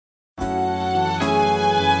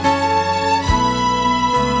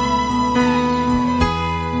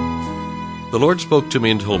The Lord spoke to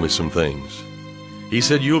me and told me some things. He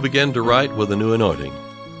said, you'll begin to write with a new anointing.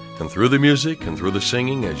 And through the music and through the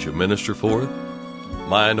singing as you minister forth,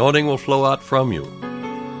 my anointing will flow out from you.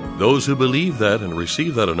 Those who believe that and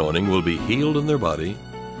receive that anointing will be healed in their body.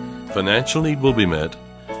 Financial need will be met.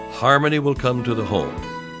 Harmony will come to the home.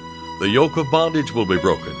 The yoke of bondage will be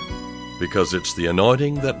broken, because it's the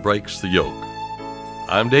anointing that breaks the yoke.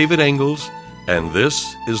 I'm David Engels, and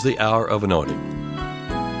this is the Hour of Anointing.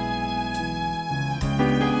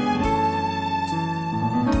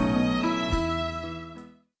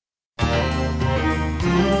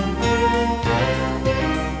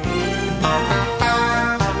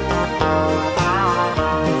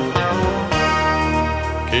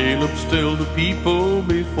 Caleb stilled the people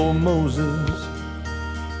before Moses.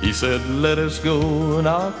 He said, let us go and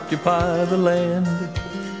occupy the land.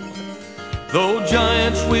 Though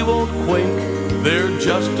giants we won't quake, they're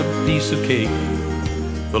just a piece of cake.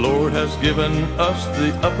 The Lord has given us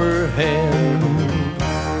the upper hand.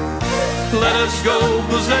 Let us go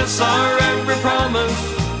possess our every promise.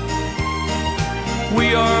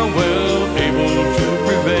 We are well able to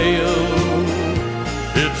prevail.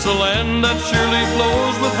 It's a land that surely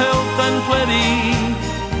flows with health and plenty,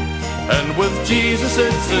 and with Jesus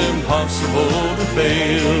it's impossible to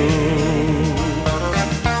fail.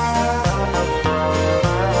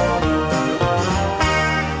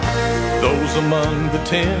 Those among the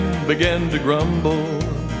 10 began to grumble.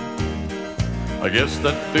 I guess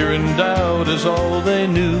that fear and doubt is all they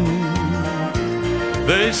knew.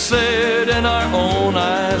 They said, in our own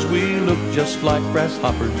eyes we look just like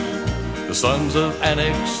grasshoppers. The sons of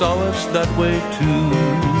Anak saw us that way too.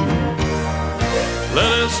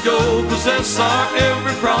 Let us go possess our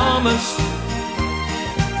every promise.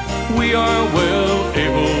 We are well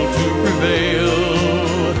able to prevail.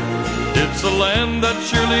 It's a land that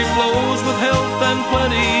surely flows with health and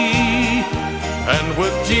plenty, and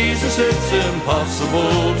with Jesus it's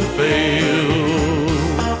impossible to fail.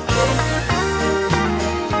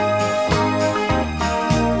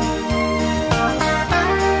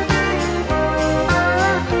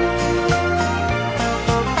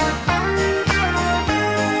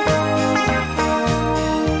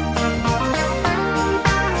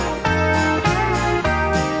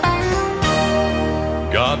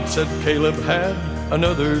 God said Caleb had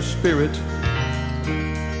another spirit.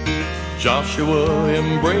 Joshua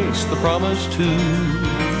embraced the promise too.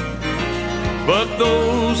 But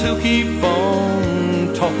those who keep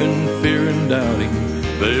on talking fear and doubting,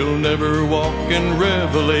 they'll never walk in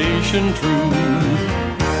revelation truth.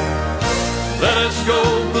 Let us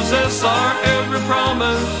go possess our every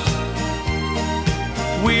promise.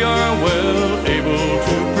 We are well able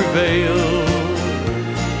to prevail.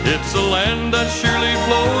 It's a land that surely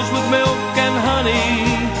flows with milk and honey,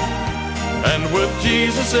 and with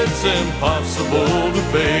Jesus it's impossible to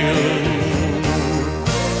fail.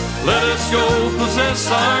 Let us go possess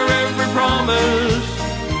our every promise.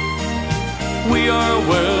 We are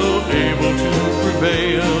well able to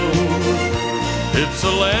prevail. It's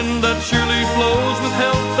a land that surely flows with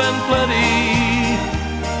health and plenty,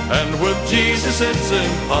 and with Jesus it's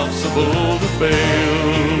impossible to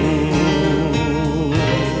fail.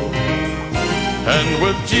 And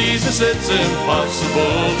with Jesus it's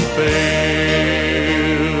impossible to fail.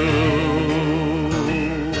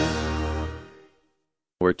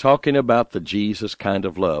 We're talking about the Jesus kind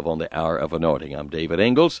of love on the Hour of Anointing. I'm David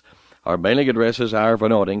Engels. Our mailing address is Hour of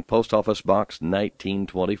Anointing, Post Office Box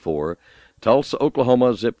 1924, Tulsa,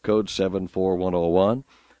 Oklahoma, zip code 74101.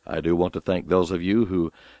 I do want to thank those of you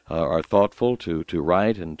who are thoughtful to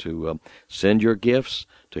write and to send your gifts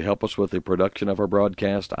to help us with the production of our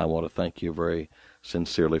broadcast. I want to thank you very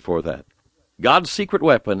sincerely for that. God's secret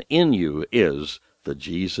weapon in you is the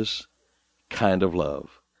Jesus kind of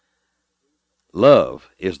love. Love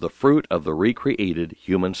is the fruit of the recreated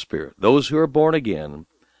human spirit. Those who are born again,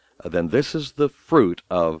 then this is the fruit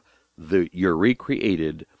of your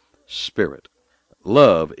recreated spirit.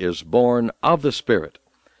 Love is born of the Spirit.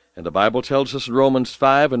 And the Bible tells us in Romans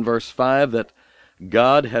 5 and verse 5 that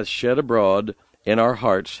God hath shed abroad in our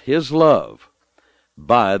hearts His love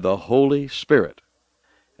by the Holy Spirit.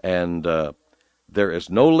 And there is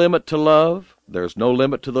no limit to love. There's no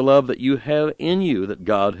limit to the love that you have in you that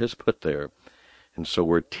God has put there. And so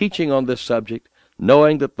we're teaching on this subject,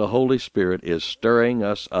 knowing that the Holy Spirit is stirring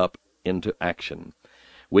us up into action.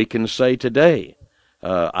 We can say today,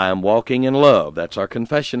 I am walking in love. That's our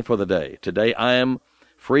confession for the day. Today I am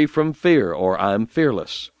free from fear, or I am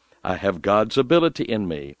fearless. I have God's ability in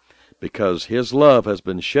me because His love has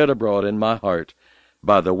been shed abroad in my heart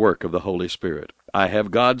by the work of the Holy Spirit. I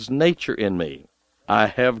have God's nature in me. I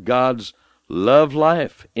have God's love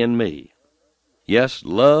life in me. Yes,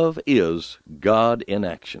 love is God in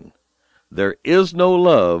action. There is no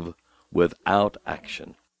love without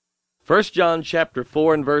action. 1 John chapter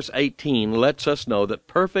 4 and verse 18 lets us know that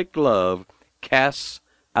perfect love casts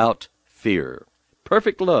out fear.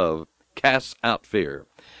 Perfect love casts out fear.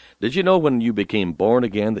 Did you know when you became born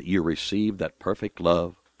again that you received that perfect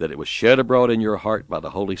love? That it was shed abroad in your heart by the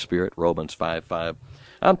Holy Spirit, Romans 5:5.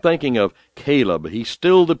 I'm thinking of Caleb. He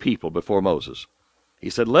stilled the people before Moses. He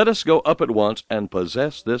said, "Let us go up at once and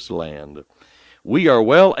possess this land. We are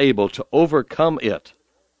well able to overcome it."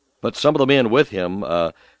 But some of the men with him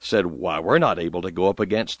said, "Why, we're not able to go up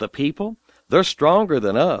against the people. They're stronger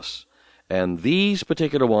than us." And these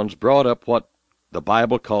particular ones brought up what the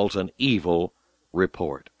Bible calls an evil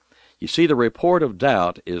report. You see, the report of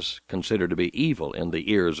doubt is considered to be evil in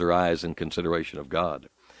the ears or eyes and consideration of God.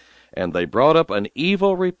 And they brought up an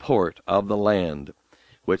evil report of the land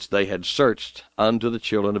which they had searched unto the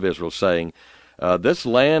children of Israel, saying, "This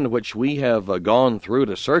land which we have gone through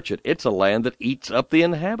to search it, it's a land that eats up the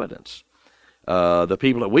inhabitants. The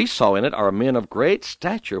people that we saw in it are men of great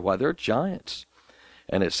stature, why, they're giants."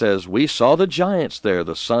 And it says, "We saw the giants there,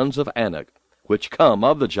 the sons of Anak, which come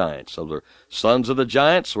of the giants." So the sons of the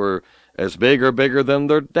giants were as big or bigger than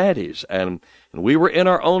their daddies, and we were in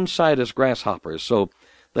our own sight as grasshoppers. So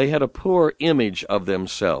they had a poor image of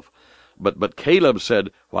themselves. But Caleb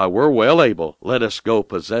said, "Why, we're well able. Let us go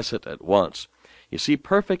possess it at once." You see,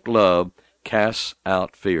 perfect love casts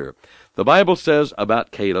out fear. The Bible says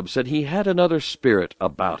about Caleb, said he had another spirit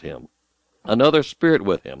about him, another spirit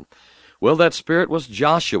with him. Well, that spirit was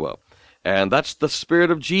Joshua, and that's the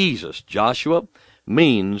spirit of Jesus. Joshua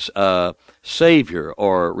means Savior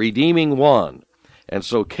or redeeming one. And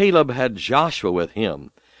so Caleb had Joshua with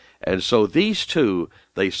him. And so these two,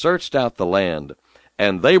 they searched out the land,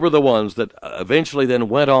 and they were the ones that eventually then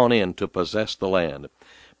went on in to possess the land.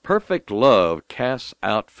 Perfect love casts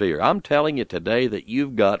out fear. I'm telling you today that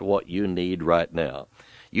you've got what you need right now.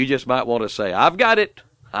 You just might want to say, "I've got it.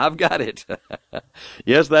 I've got it."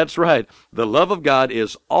 Yes, that's right. The love of God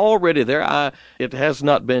is already there. It has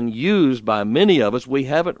not been used by many of us. We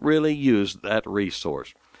haven't really used that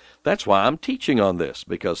resource. That's why I'm teaching on this,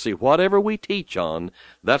 because, see, whatever we teach on,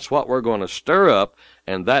 that's what we're going to stir up,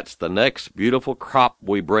 and that's the next beautiful crop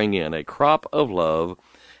we bring in, a crop of love,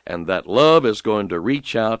 and that love is going to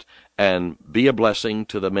reach out and be a blessing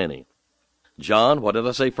to the many. John, what did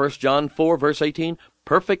I say? 1 John 4, verse 18,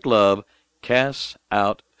 perfect love casts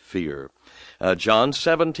out fear. John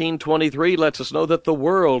 17:23 lets us know that the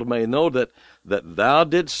world may know that thou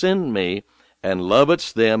didst send me, and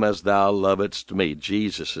lovedst them as thou lovedst me.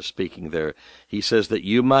 Jesus is speaking there. He says that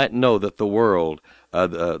you might know that the world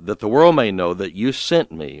may know that you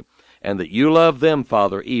sent me, and that you love them,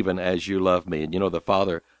 Father, even as you love me. And you know, the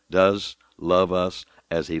Father does love us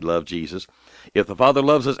as he loved Jesus. If the Father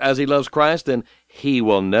loves us as he loves Christ, then he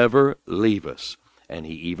will never leave us. And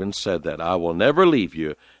he even said that, "I will never leave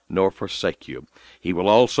you nor forsake you." He will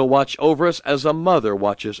also watch over us as a mother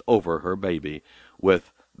watches over her baby,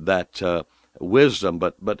 with that wisdom,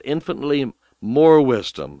 but infinitely more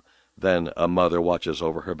wisdom than a mother watches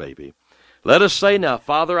over her baby. Let us say now,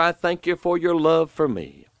 "Father, I thank you for your love for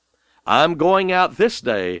me. I'm going out this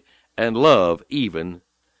day and love even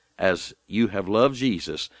as you have loved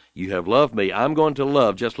Jesus. You have loved me. I'm going to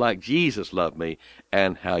love just like Jesus loved me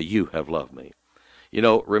and how you have loved me." You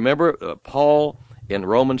know, remember Paul in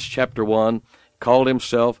Romans chapter 1 called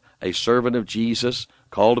himself a servant of Jesus,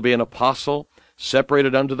 called to be an apostle,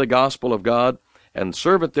 separated unto the gospel of God, and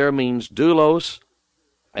servant there means doulos,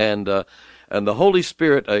 and the Holy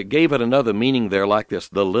Spirit gave it another meaning there like this,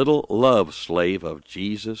 the little love slave of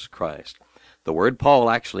Jesus Christ. The word Paul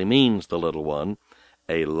actually means the little one.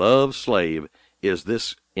 A love slave is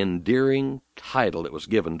this endearing title that was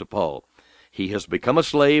given to Paul. He has become a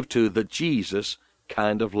slave to the Jesus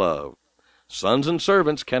kind of love. Sons and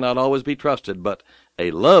servants cannot always be trusted, but a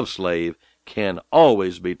love slave can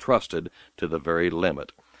always be trusted to the very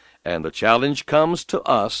limit. And the challenge comes to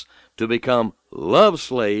us to become love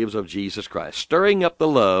slaves of Jesus Christ, stirring up the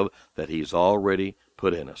love that he's already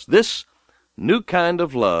put in us. This new kind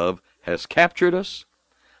of love has captured us.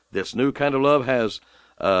 This new kind of love has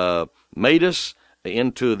made us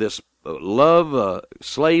into this love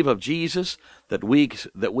slave of Jesus, that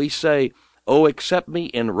we say, "Oh, accept me,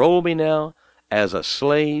 enroll me now as a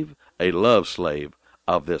slave, a love slave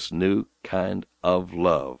of this new kind of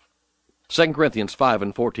love." 2 Corinthians 5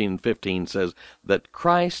 and 14 and 15 says that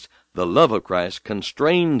Christ, the love of Christ,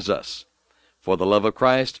 constrains us, for the love of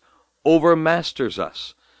Christ overmasters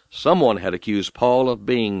us. Someone had accused Paul of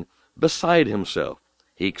being beside himself.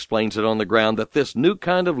 He explains it on the ground that this new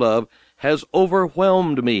kind of love has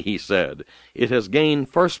overwhelmed me, he said. It has gained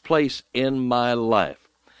first place in my life.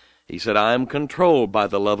 He said, I am controlled by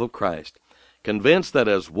the love of Christ, convinced that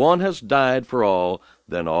as one has died for all,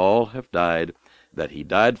 then all have died, that he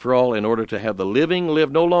died for all in order to have the living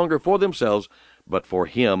live no longer for themselves, but for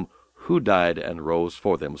him who died and rose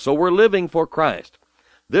for them. So we're living for Christ.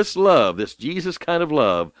 This love, this Jesus kind of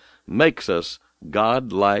love, makes us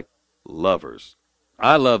God-like lovers.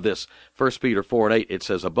 I love this. 1 Peter 4:8, it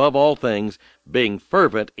says, above all things, being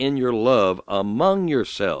fervent in your love among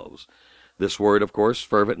yourselves. This word, of course,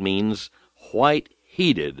 fervent means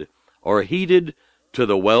white-heated, or heated to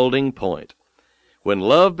the welding point. When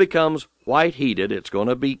love becomes white-heated, it's going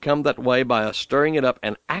to become that way by us stirring it up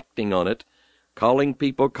and acting on it, calling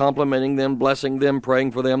people, complimenting them, blessing them,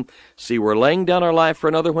 praying for them. See, we're laying down our life for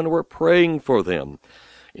another when we're praying for them.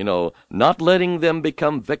 You know, not letting them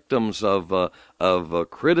become victims of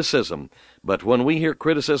criticism. But when we hear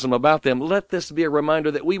criticism about them, let this be a reminder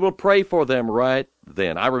that we will pray for them right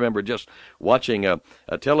then. I remember just watching a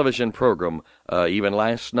television program even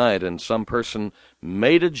last night, and some person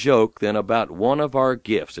made a joke then about one of our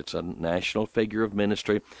gifts. It's a national figure of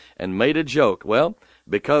ministry, and made a joke. Well,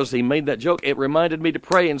 because he made that joke, it reminded me to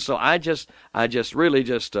pray, and so I just really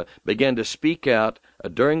began to speak out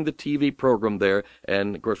during the TV program there,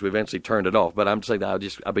 and of course we eventually turned it off. But I'm saying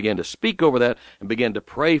that I began to speak over that and began to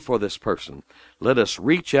pray for this person. Let us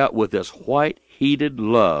reach out with this white-heated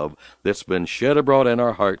love that's been shed abroad in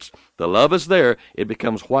our hearts. The love is there; it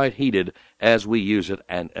becomes white-heated as we use it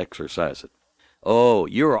and exercise it. Oh,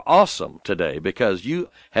 you're awesome today because you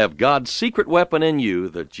have God's secret weapon in you,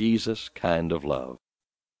 the Jesus kind of love.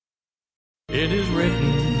 It is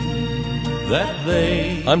written that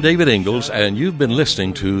they... I'm David Ingalls, and you've been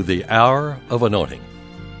listening to The Hour of Anointing.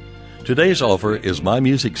 Today's offer is my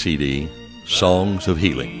music CD, Songs of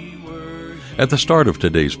Healing. At the start of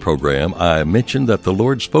today's program, I mentioned that the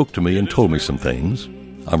Lord spoke to me and told me some things.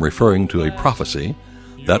 I'm referring to a prophecy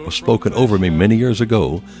that was spoken over me many years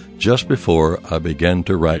ago, just before I began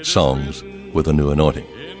to write songs with a new anointing.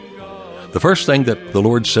 The first thing that the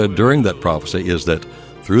Lord said during that prophecy is that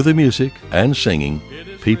through the music and singing,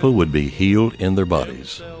 people would be healed in their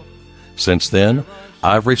bodies. Since then,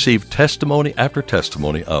 I've received testimony after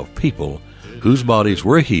testimony of people whose bodies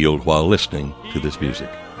were healed while listening to this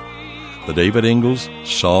music. The David Ingalls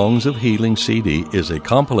Songs of Healing CD is a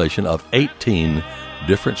compilation of 18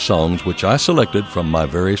 different songs which I selected from my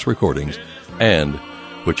various recordings and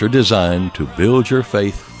which are designed to build your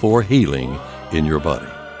faith for healing in your body.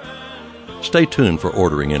 Stay tuned for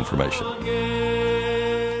ordering information.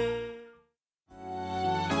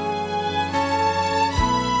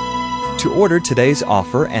 To order today's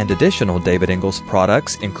offer and additional David Ingalls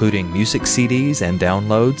products, including music CDs and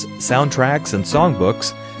downloads, soundtracks, and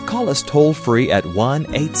songbooks, call us toll-free at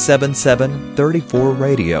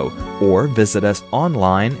 1-877-34-RADIO or visit us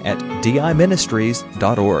online at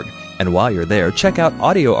diministries.org. And while you're there, check out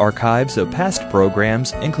audio archives of past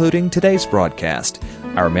programs, including today's broadcast.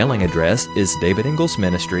 Our mailing address is David Ingalls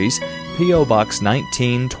Ministries, P.O. Box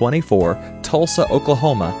 1924, Tulsa,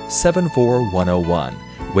 Oklahoma 74101.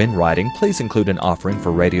 When writing, please include an offering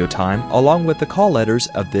for radio time along with the call letters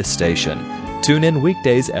of this station. Tune in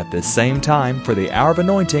weekdays at this same time for the Hour of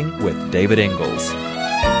Anointing with David Ingalls.